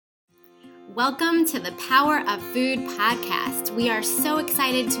Welcome to the Power of Food podcast. We are so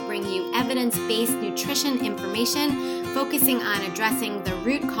excited to bring you evidence-based nutrition information focusing on addressing the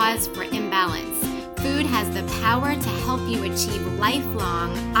root cause for imbalance. Food has the power to help you achieve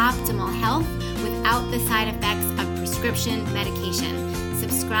lifelong optimal health without the side effects of prescription medication.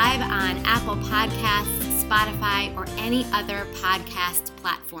 Subscribe on Apple Podcasts, Spotify, or any other podcast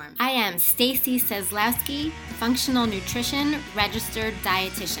platform. I am Stacy Seslowski, Functional Nutrition Registered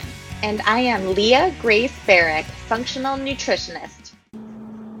Dietitian. And I am Leah Grace Barrick, Functional Nutritionist.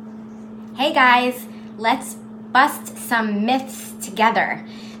 Hey guys, let's bust some myths together.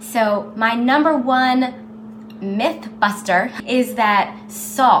 So my number one myth buster is that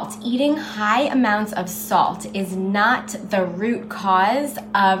salt, eating high amounts of salt, is not the root cause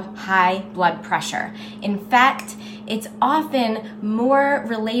of high blood pressure. In fact, it's often more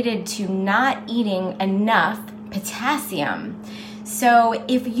related to not eating enough potassium. So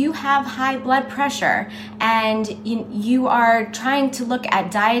if you have high blood pressure and you are trying to look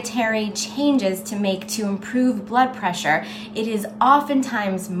at dietary changes to improve blood pressure, it is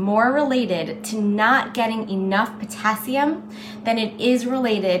oftentimes more related to not getting enough potassium than it is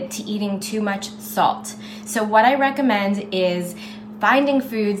related to eating too much salt. So what I recommend is finding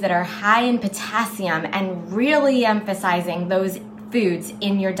foods that are high in potassium and really emphasizing those foods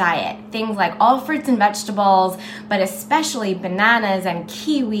in your diet. Things like all fruits and vegetables, but especially bananas and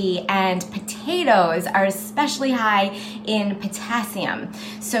kiwi and potatoes are especially high in potassium.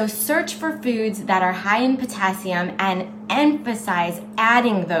 So search for foods that are high in potassium and emphasize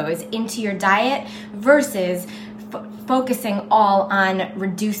adding those into your diet versus focusing all on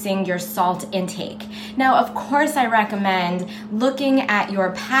reducing your salt intake. Now, of course, I recommend looking at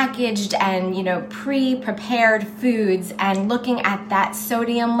your packaged and, pre-prepared foods and looking at that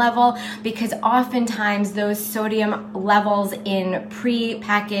sodium level, because oftentimes those sodium levels in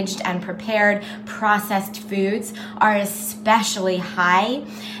pre-packaged and prepared processed foods are especially high.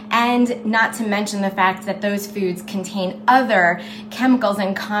 And not to mention the fact that those foods contain other chemicals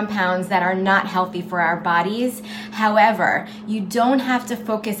and compounds that are not healthy for our bodies. However, you don't have to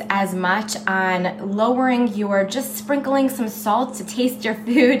focus as much on just sprinkling some salt to taste your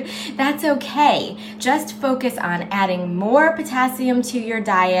food. That's okay. Just focus on adding more potassium to your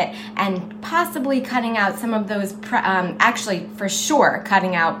diet and possibly cutting out some of those, for sure,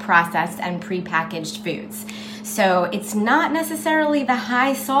 cutting out processed and prepackaged foods. So it's not necessarily the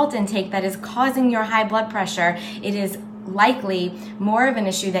high salt intake that is causing your high blood pressure. It is likely more of an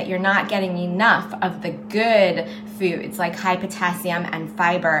issue that you're not getting enough of the good foods like high potassium and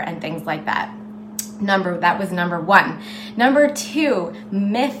fiber and things like that. That was number one. Number two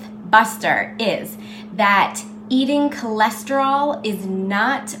myth buster is that eating cholesterol is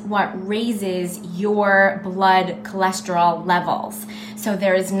not what raises your blood cholesterol levels. So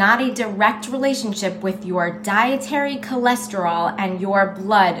there is not a direct relationship with your dietary cholesterol and your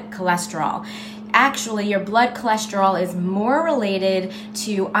blood cholesterol. Actually, your blood cholesterol is more related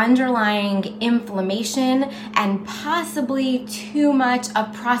to underlying inflammation and possibly too much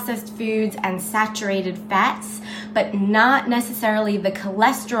of processed foods and saturated fats, but not necessarily the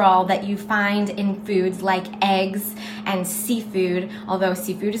cholesterol that you find in foods like eggs and seafood, although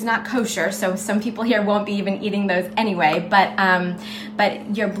seafood is not kosher, so some people here won't be even eating those anyway,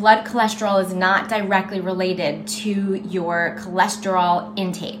 but your blood cholesterol is not directly related to your cholesterol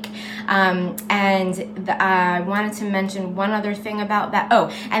intake. I wanted to mention one other thing about that.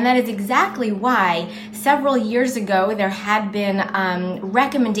 And that is exactly why several years ago there had been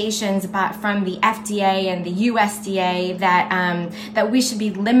recommendations from the FDA and the USDA that we should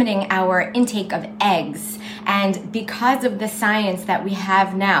be limiting our intake of eggs. And because of the science that we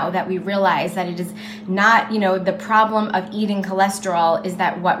have now, that we realize that it is not, the problem of eating cholesterol is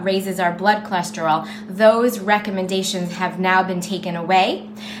that what raises our blood cholesterol, those recommendations have now been taken away.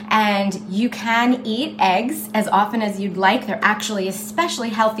 And you can eat eggs as often as you'd like. They're actually especially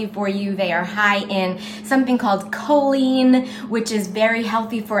healthy for you. They are high in something called choline, which is very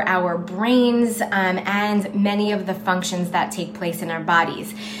healthy for our brains and many of the functions that take place in our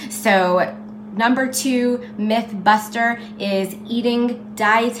bodies. So number two myth buster is eating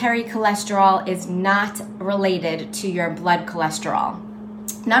dietary cholesterol is not related to your blood cholesterol.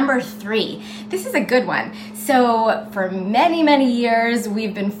 Number three, this is a good one. So for many, many years,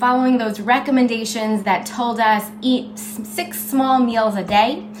 we've been following those recommendations that told us eat 6 small meals a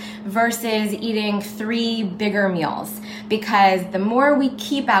day versus eating 3 bigger meals. Because the more we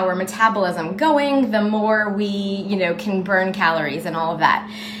keep our metabolism going, the more we, can burn calories and all of that.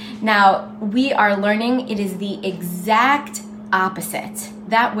 Now, we are learning it is the exact opposite.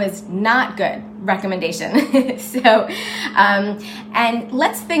 That was not good recommendation. And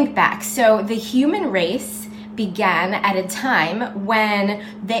let's think back. So the human race began at a time when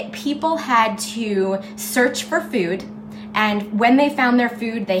people had to search for food. And when they found their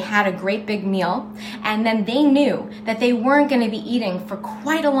food, they had a great big meal. And then they knew that they weren't going to be eating for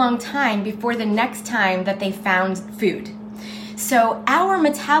quite a long time before the next time that they found food. So our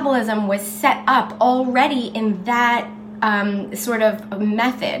metabolism was set up already in that sort of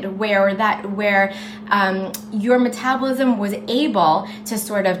method where your metabolism was able to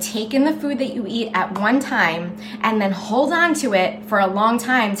sort of take in the food that you eat at one time and then hold on to it for a long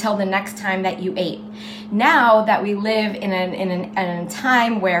time till the next time that you ate. Now that we live in a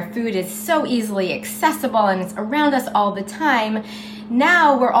time where food is so easily accessible and it's around us all the time,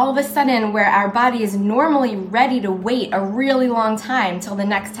 now we're all of a sudden where our body is normally ready to wait a really long time till the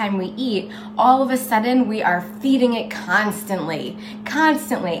next time we eat, all of a sudden we are feeding it constantly,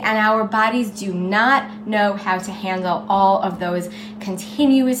 and our bodies do not know how to handle all of those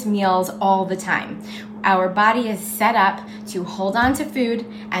continuous meals all the time. Our body is set up to hold on to food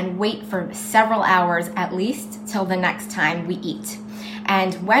and wait for several hours at least till the next time we eat.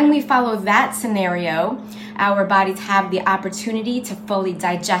 And when we follow that scenario, our bodies have the opportunity to fully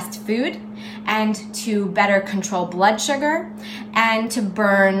digest food and to better control blood sugar and to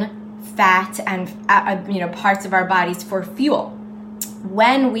burn fat and parts of our bodies for fuel.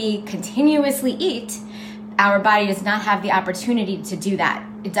 When we continuously eat, our body does not have the opportunity to do that.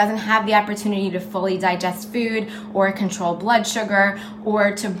 It doesn't have the opportunity to fully digest food or control blood sugar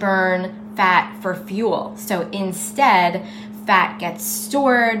or to burn fat for fuel. So instead, fat gets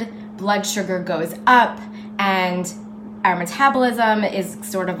stored, blood sugar goes up, and our metabolism is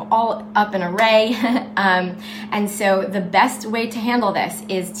sort of all up in array. And so the best way to handle this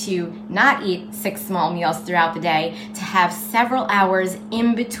is to not eat 6 small meals throughout the day, to have several hours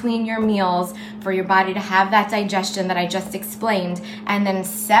in between your meals for your body to have that digestion that I just explained, and then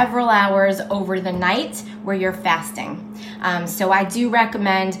several hours over the night where you're fasting. So I do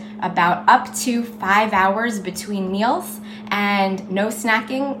recommend about up to 5 hours between meals and no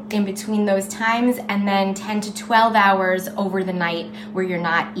snacking in between those times, and then 10 to 12 hours over the night where you're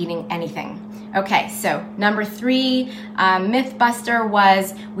not eating anything. Okay, so number 3 myth buster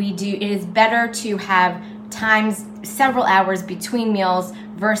was it is better to have times several hours between meals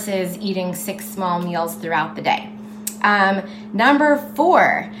versus eating 6 small meals throughout the day. Number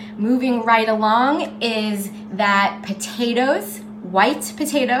 4, moving right along, is that white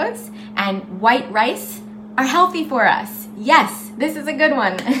potatoes and white rice are healthy for us. Yes, this is a good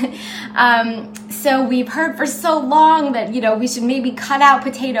one. So we've heard for so long that, we should maybe cut out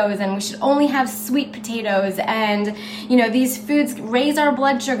potatoes and we should only have sweet potatoes, and, these foods raise our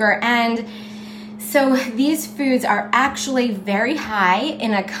blood sugar. And so these foods are actually very high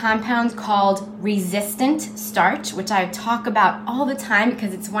in a compound called resistant starch, which I talk about all the time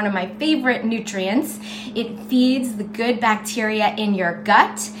because it's one of my favorite nutrients. It feeds the good bacteria in your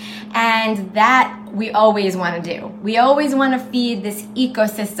gut, and that we always want to do. We always want to feed this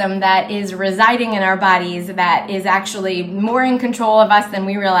ecosystem that is residing in our bodies that is actually more in control of us than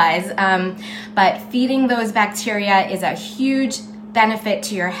we realize. But feeding those bacteria is a huge benefit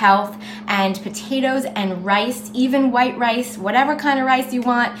to your health, and potatoes and rice, even white rice, whatever kind of rice you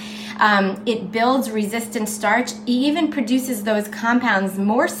want, it builds resistant starch. It even produces those compounds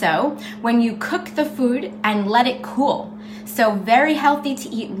more so when you cook the food and let it cool. So very healthy to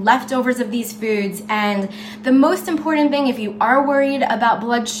eat leftovers of these foods. And the most important thing, if you are worried about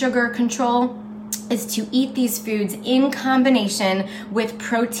blood sugar control, is to eat these foods in combination with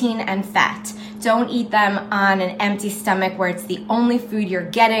protein and fat. Don't eat them on an empty stomach where it's the only food you're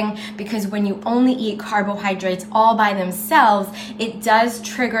getting, because when you only eat carbohydrates all by themselves, it does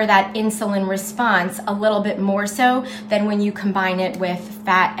trigger that insulin response a little bit more so than when you combine it with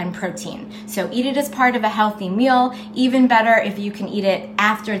fat and protein. So eat it as part of a healthy meal. Even better if you can eat it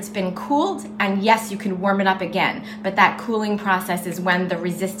after it's been cooled, and yes, you can warm it up again, but that cooling process is when the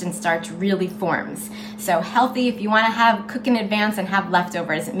resistant starch really forms. So healthy if you want to cook in advance and have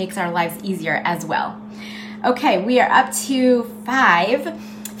leftovers. It makes our lives easier as well. Okay, we are up to 5.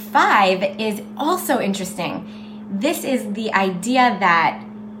 5 is also interesting. This is the idea that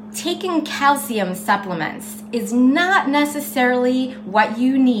taking calcium supplements is not necessarily what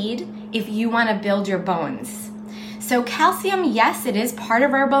you need if you want to build your bones. So calcium, yes, it is part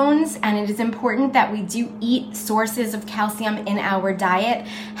of our bones, and it is important that we do eat sources of calcium in our diet.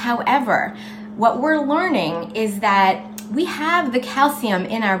 However, what we're learning is that we have the calcium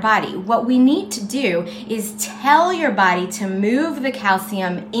in our body. What we need to do is tell your body to move the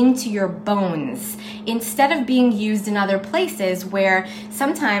calcium into your bones instead of being used in other places where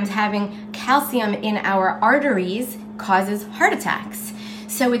sometimes having calcium in our arteries causes heart attacks.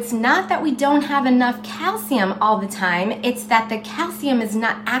 So it's not that we don't have enough calcium all the time, it's that the calcium is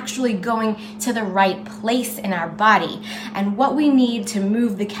not actually going to the right place in our body. And what we need to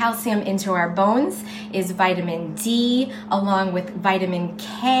move the calcium into our bones is vitamin D, along with vitamin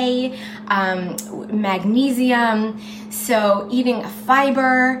K, magnesium, so eating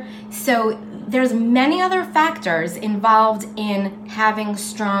fiber. So there's many other factors involved in having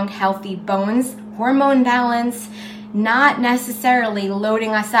strong, healthy bones, hormone balance, not necessarily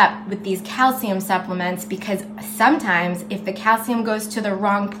loading us up with these calcium supplements, because sometimes if the calcium goes to the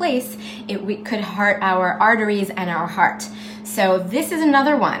wrong place, it could hurt our arteries and our heart. So this is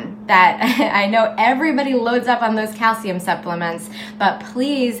another one that I know everybody loads up on those calcium supplements, but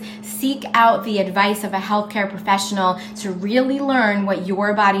please seek out the advice of a healthcare professional to really learn what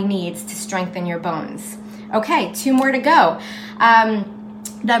your body needs to strengthen your bones. Okay, 2 more to go.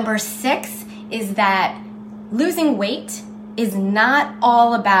 Number 6 is that losing weight is not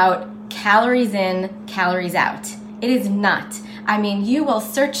all about calories in, calories out. It is not. I mean, you will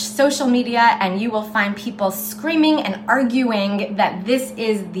search social media and you will find people screaming and arguing that this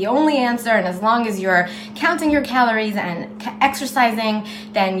is the only answer, and as long as you're counting your calories and exercising,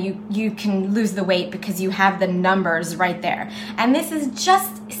 then you can lose the weight because you have the numbers right there. And this is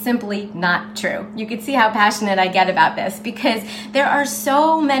just simply not true. You can see how passionate I get about this, because there are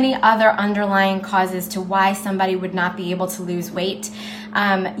so many other underlying causes to why somebody would not be able to lose weight.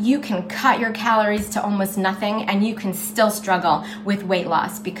 You can cut your calories to almost nothing and you can still struggle with weight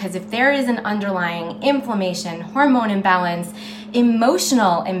loss, because if there is an underlying inflammation, hormone imbalance,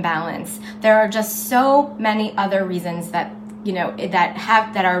 emotional imbalance, there are just so many other reasons that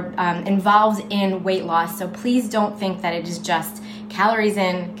are involved in weight loss. So please don't think that it is just calories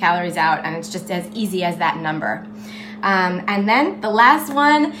in, calories out, and it's just as easy as that number. And then the last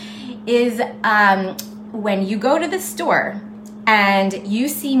one is when you go to the store and you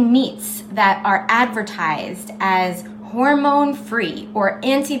see meats that are advertised as hormone-free or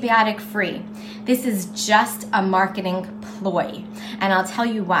antibiotic-free. This is just a marketing ploy. And I'll tell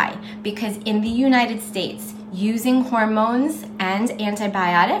you why. Because in the United States, using hormones and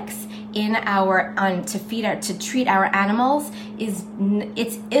antibiotics to treat our animals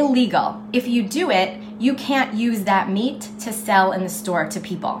it's illegal. If you do it, you can't use that meat to sell in the store to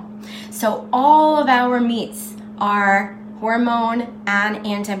people. So all of our meats are hormone and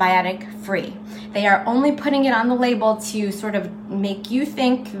antibiotic free. They are only putting it on the label to sort of make you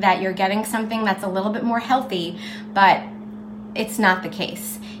think that you're getting something that's a little bit more healthy, but it's not the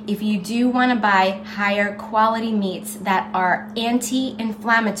case. If you do want to buy higher quality meats that are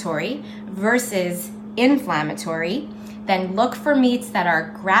anti-inflammatory versus inflammatory, then look for meats that are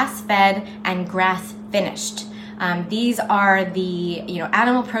grass-fed and grass-finished. These are the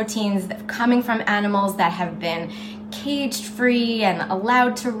animal proteins that coming from animals that have been caged free and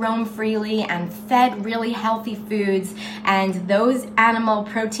allowed to roam freely and fed really healthy foods, and those animal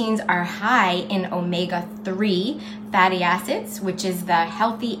proteins are high in omega-3 fatty acids, which is the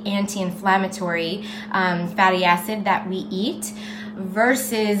healthy anti-inflammatory fatty acid that we eat,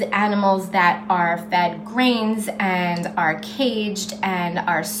 versus animals that are fed grains and are caged and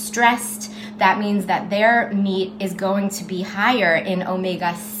are stressed. That means that their meat is going to be higher in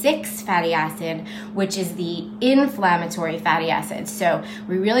omega-6 fatty acid, which is the inflammatory fatty acid. So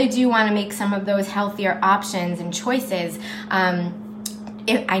we really do want to make some of those healthier options and choices.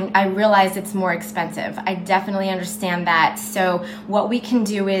 I realize it's more expensive. I definitely understand that. So what we can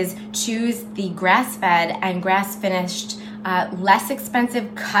do is choose the grass-fed and grass-finished, less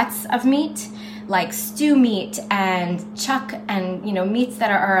expensive cuts of meat, like stew meat and chuck and meats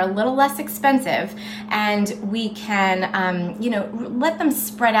that are a little less expensive, and we can let them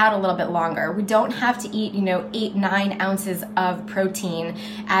spread out a little bit longer. We don't have to eat 8-9 ounces of protein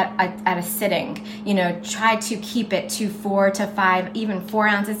at a sitting. Try to keep it to 4 to 5, even 4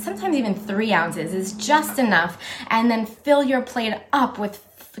 ounces, sometimes even 3 ounces is just enough, and then fill your plate up with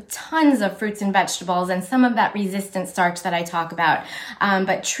tons of fruits and vegetables and some of that resistant starch that I talk about.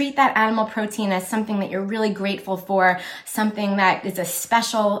 But treat that animal protein as something that you're really grateful for, something that is a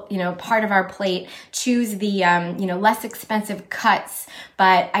special, part of our plate. Choose the, less expensive cuts,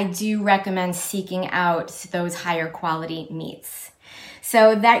 but I do recommend seeking out those higher quality meats.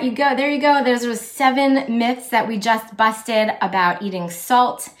 So there you go. Those are 7 myths that we just busted about eating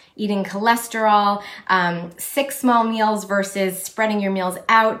salt, eating cholesterol, 6 small meals versus spreading your meals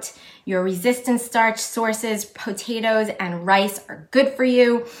out, Your resistant starch sources, potatoes and rice, are good for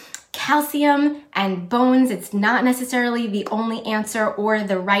you. Calcium and bones, it's not necessarily the only answer or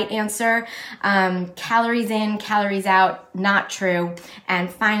the right answer. Calories in, calories out, not true. And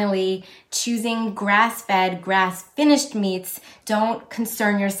finally, choosing grass-fed, grass-finished meats. Don't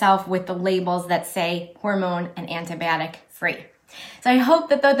concern yourself with the labels that say hormone and antibiotic free. So I hope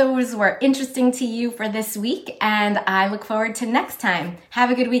that those were interesting to you for this week, and I look forward to next time. Have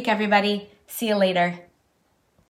a good week, everybody. See you later.